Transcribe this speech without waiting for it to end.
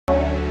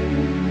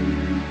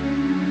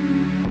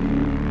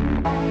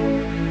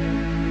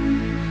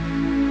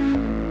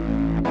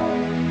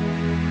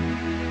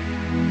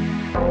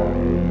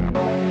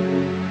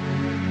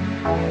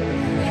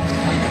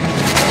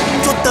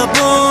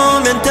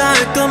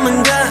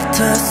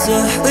같았어.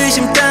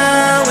 의심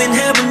따윈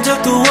해본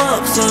적도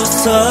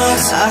없었어.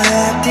 I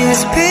had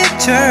this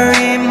picture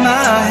in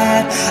my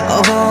head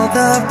of all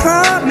the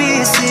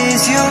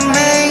promises you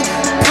made.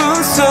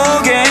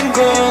 품속엔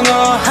꼭 너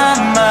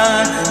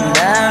한만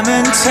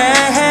남은 채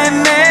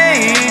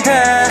헤매이다.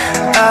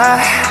 I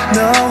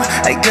know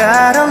I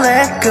gotta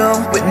let go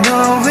with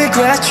no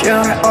regret.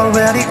 You're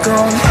already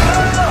gone.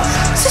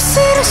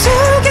 스스로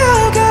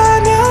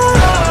속여가며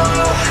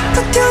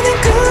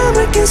버텨낸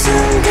꿈을 깬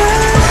순간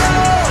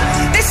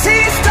This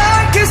is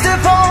dark as the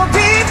fall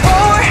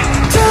before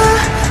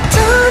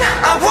dawn.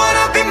 I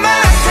wanna be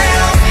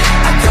myself.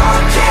 I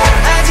don't care.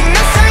 아직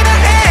낯설다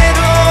해도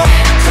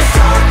just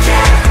don't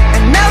care.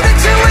 And now that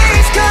your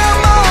weight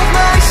come off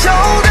my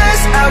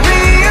shoulders, I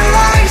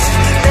realize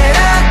that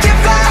I can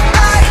fly.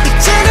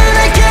 이제는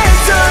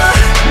알겠어.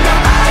 Now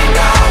I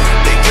know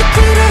내게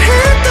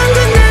필요했던 건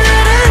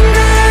나란다.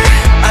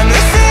 I'm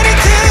listening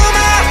to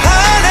my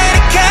heart, let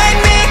it guide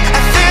me.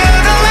 I feel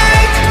the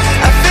light,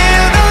 I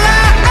feel the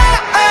light.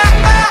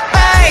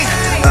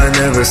 I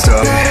never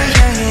stop,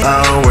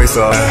 I always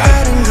thought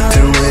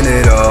to win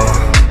it all,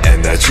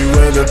 and that you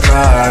were the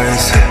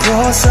prize. The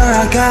closer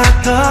I got,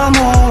 the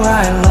more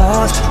I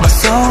lost. My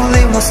soul,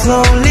 it was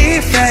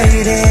slowly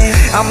fading.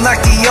 I'm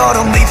like the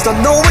autumn leaves, don't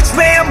know which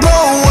way I'm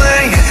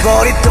blowing,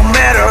 but it don't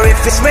matter if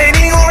it's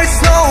raining or it's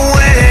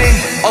snowing.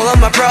 All of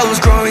my problems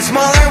growing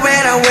smaller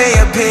when I'm way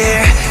up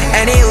here.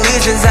 Any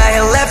illusions I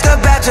had left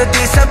about to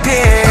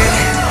disappear.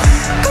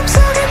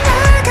 꿈속에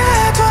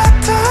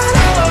나가뒀던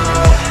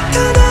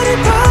그날을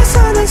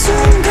벗어난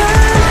순간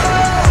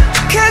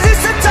Cause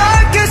it's the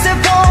darkest of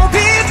all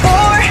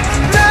before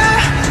the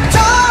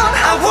dawn.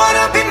 I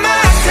wanna be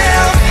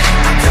myself.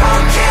 I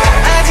don't care.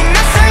 아직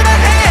낯설다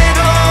해도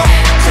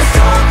just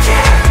don't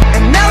care.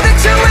 And now that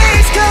your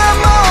weight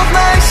come off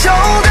my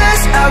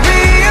shoulders, I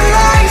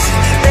realize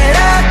that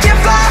I can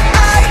fly.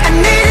 I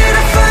needed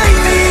to find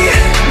me.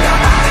 Now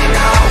I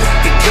know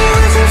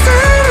Because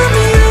inside of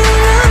me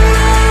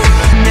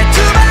내 두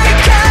발이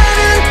가는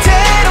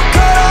대로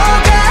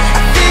걸어가.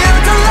 I feel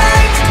the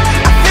light,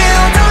 I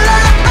feel the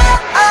light.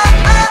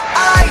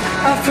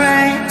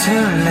 afraid to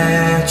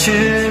let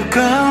you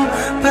go,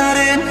 but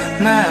in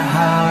my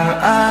heart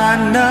I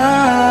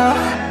know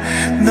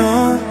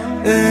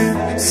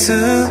놓을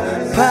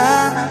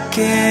수밖에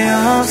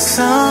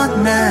없어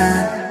난.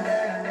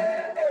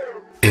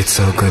 It's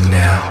so good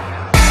now.